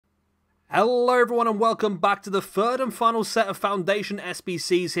Hello everyone and welcome back to the third and final set of Foundation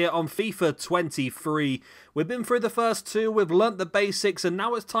SBCs here on FIFA 23. We've been through the first two, we've learnt the basics, and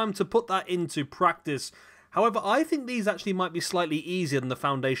now it's time to put that into practice. However, I think these actually might be slightly easier than the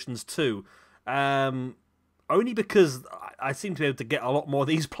Foundations too. Only because I seem to be able to get a lot more of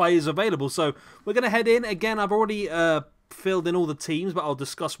these players available. So we're going to head in. Again, I've already filled in all the teams, but I'll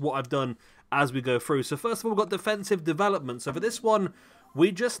discuss what I've done as we go through. So first of all, we've got defensive development. So for this one, we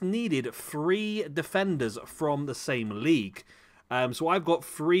just needed 3 defenders from the same league. So I've got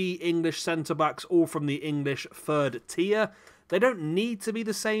 3 English centre-backs, all from the English third tier. They don't need to be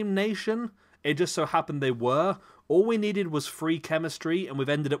the same nation. It just so happened they were. All we needed was 3 chemistry, and we've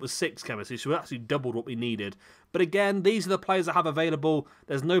ended up with 6 chemistry, so we actually doubled what we needed. But again, these are the players I have available.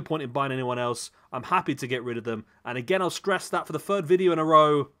 There's no point in buying anyone else. I'm happy to get rid of them. And again, I'll stress that for the 3rd video in a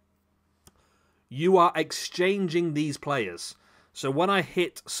row, you are exchanging these players. So when I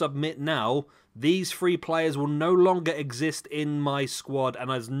hit submit now, these 3 players will no longer exist in my squad, and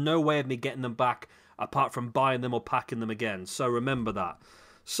there's no way of me getting them back apart from buying them or packing them again. So remember that.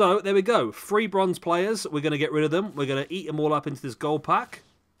 So there we go. 3 bronze players. We're going to get rid of them. We're going to eat them all up into this gold pack.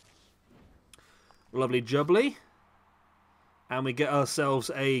 Lovely jubbly. And we get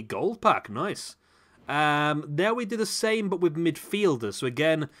ourselves a gold pack. Nice. There we do the same but with midfielders. So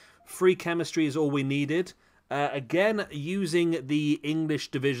again, 3 chemistry is all we needed. Again, using the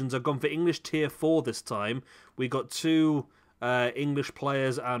English divisions, I've gone for English Tier 4 this time. We got 2 English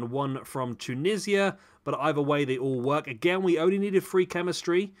players and 1 from Tunisia, but either way, they all work. Again, we only needed 3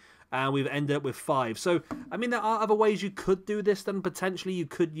 chemistry, and we've ended up with 5. So, I mean, there are other ways you could do this, then potentially you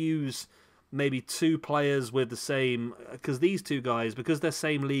could use maybe 2 players with the same, because these 2 guys, because they're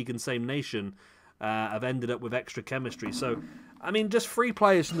same league and same nation, have ended up with extra chemistry. So, I mean, just 3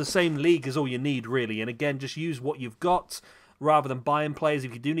 players from the same league is all you need, really. And again, just use what you've got rather than buying players.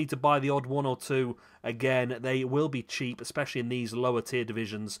 If you do need to buy the odd 1 or 2, again, they will be cheap, especially in these lower tier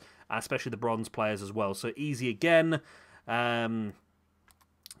divisions, especially the bronze players as well. So easy again. Yeah,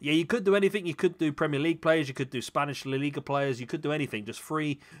 you could do anything. You could do Premier League players. You could do Spanish La Liga players. You could do anything. Just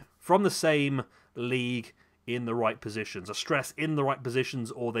 3 from the same league in the right positions. I stress in the right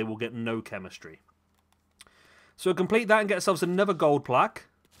positions, or they will get no chemistry. So we'll complete that and get ourselves another gold plaque.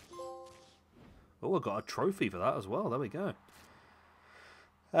 Oh, I've got a trophy for that as well. There we go.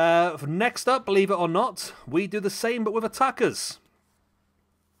 Next up, believe it or not, we do the same but with attackers.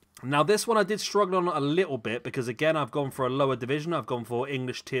 Now this one I did struggle on a little bit because again I've gone for a lower division. I've gone for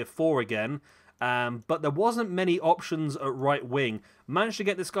English Tier 4 again. But there wasn't many options at right wing. Managed to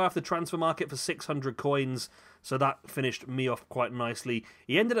get this guy off the transfer market for 600 coins. So that finished me off quite nicely.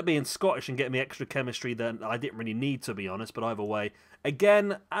 He ended up being Scottish and getting me extra chemistry that I didn't really need, to be honest. But either way,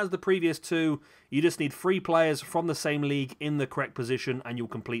 again, as the previous 2, you just need 3 players from the same league in the correct position and you'll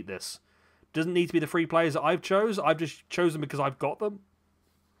complete this. Doesn't need to be the 3 players that I've chose. I've just chosen because I've got them.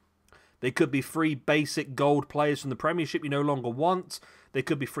 They could be 3 basic gold players from the Premiership you no longer want. They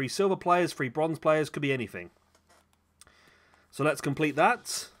could be 3 silver players, 3 bronze players, could be anything. So let's complete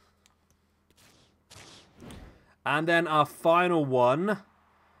that. And then our final one.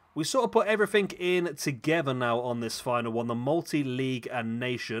 We sort of put everything in together now on this final one. The multi-league and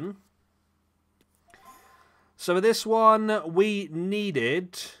nation. So for this one, we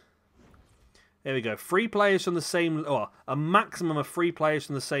needed... There we go. 3 players from the same... Or a maximum of 3 players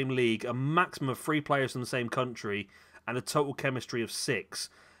from the same league. A maximum of 3 players from the same country. And a total chemistry of 6.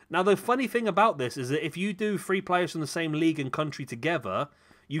 Now, the funny thing about this is that if you do 3 players from the same league and country together,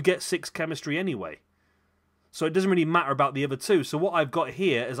 you get 6 chemistry anyway. So it doesn't really matter about the other 2. So what I've got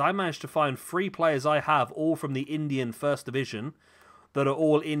here is I managed to find 3 players I have, all from the Indian First Division, that are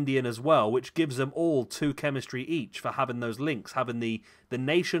all Indian as well, which gives them all 2 chemistry each for having those links, having the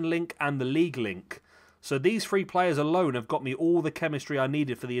nation link and the league link. So these 3 players alone have got me all the chemistry I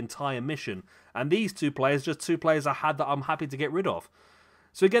needed for the entire mission. And these 2 players, just 2 players I had that I'm happy to get rid of.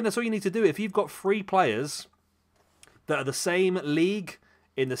 So again, that's all you need to do. If you've got 3 players that are the same league,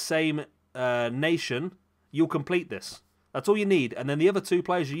 in the same nation, you'll complete this. That's all you need. And then the other 2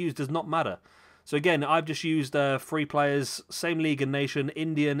 players you use does not matter. So again, I've just used 3 players, same league and nation,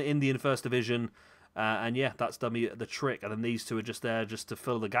 Indian First Division. And yeah, that's done me the trick. And then these 2 are just there just to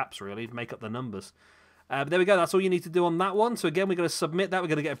fill the gaps, really, to make up the numbers. But there we go. That's all you need to do on that one. So again, we're going to submit that. We're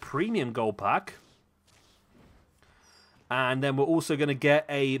going to get a premium gold pack. And then we're also going to get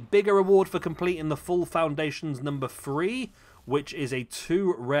a bigger reward for completing the full Foundations number 3, which is a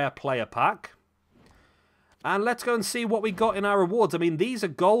 2 rare player pack. And let's go and see what we got in our rewards. I mean, these are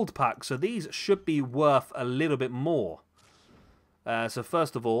gold packs, so these should be worth a little bit more. So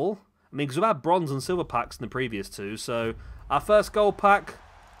first of all, I mean, because we've had bronze and silver packs in the previous 2. So our first gold pack,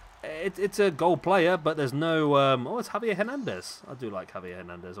 It's a gold player, but there's no... oh, it's Javier Hernandez. I do like Javier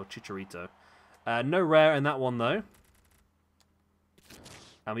Hernandez, or Chicharito. No rare in that one, though.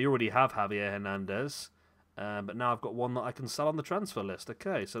 And we already have Javier Hernandez. But now I've got one that I can sell on the transfer list.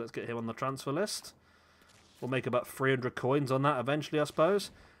 Okay, so let's get him on the transfer list. We'll make about 300 coins on that eventually, I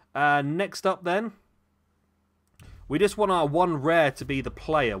suppose. Next up, then, we just want our one rare to be the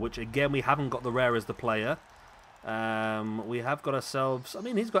player, which, again, we haven't got the rare as the player. We have got ourselves... I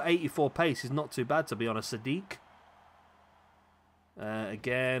mean, he's got 84 pace. He's not too bad, to be honest. Sadiq.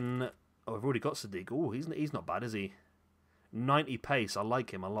 Again... Oh, we've already got Sadiq. Oh, he's not bad, is he? 90 pace. I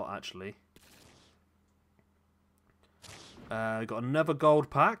like him a lot, actually. Got another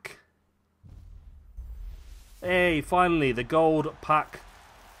gold pack. Hey, finally, the gold pack.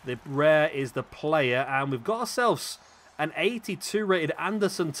 The rare is the player. And we've got ourselves an 82 rated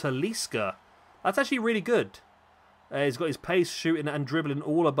Anderson Talisca. That's actually really good. He's got his pace, shooting and dribbling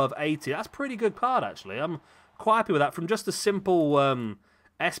all above 80. That's a pretty good card, actually. I'm quite happy with that. From just a simple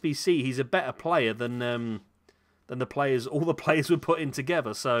SBC, he's a better player than the players, all the players we're putting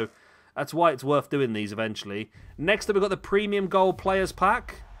together. So that's why it's worth doing these eventually. Next up, we've got the Premium Gold Players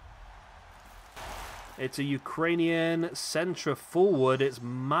Pack. It's a Ukrainian centre forward. It's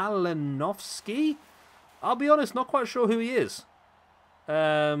Malinovsky. I'll be honest, not quite sure who he is.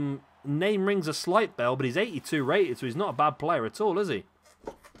 Name rings a slight bell, but he's 82 rated, so he's not a bad player at all, is he?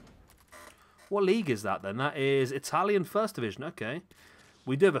 What league is that, then? That is Italian First Division. Okay.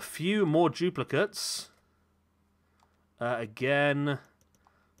 We do have a few more duplicates. Again,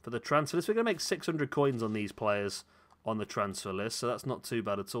 for the transfer list, we're going to make 600 coins on these players on the transfer list, so that's not too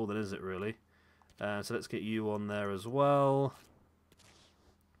bad at all, then, is it, really? So let's get you on there as well.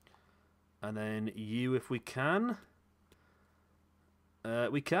 And then you, if we can.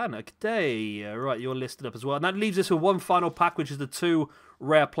 We can. Okay. Right, you're listed up as well. And that leaves us with one final pack, which is the 2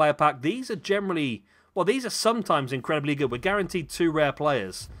 rare player pack. These are generally... Well, these are sometimes incredibly good. We're guaranteed 2 rare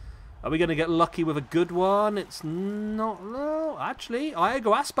players. Are we going to get lucky with a good one? It's not... No, actually,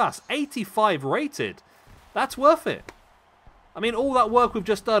 Iago Aspas, 85 rated. That's worth it. I mean, all that work we've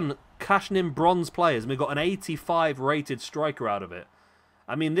just done, cashing in bronze players, and we've got an 85 rated striker out of it.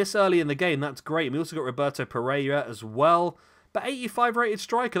 I mean, this early in the game, that's great. And we also got Roberto Pereira as well. But 85 rated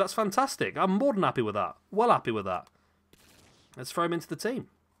striker, that's fantastic. I'm more than happy with that. Well happy with that. Let's throw him into the team.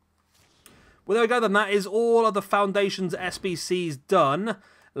 Well, there we go then. That is all of the Foundations SBCs done.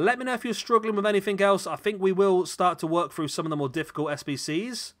 Let me know if you're struggling with anything else. I think we will start to work through some of the more difficult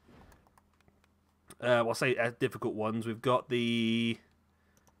SBCs. Well, I'll say difficult ones. We've got the...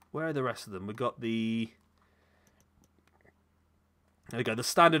 Where are the rest of them? We've got the... There we go. The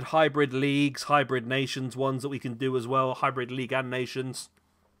standard hybrid leagues, hybrid nations ones that we can do as well. Hybrid league and nations.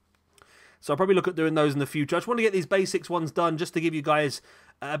 So I'll probably look at doing those in the future. I just want to get these basics ones done just to give you guys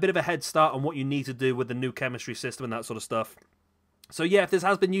a bit of a head start on what you need to do with the new chemistry system and that sort of stuff. So yeah, if this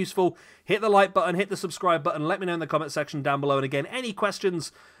has been useful, hit the like button, hit the subscribe button. Let me know in the comment section down below. And again, any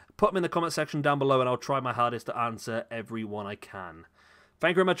questions, put them in the comment section down below and I'll try my hardest to answer every one I can.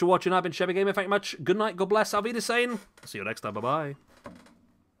 Thank you very much for watching. I've been Chevy Gamer. Thank you much. Good night. God bless. Auf Wiedersehen. See you next time. Bye-bye.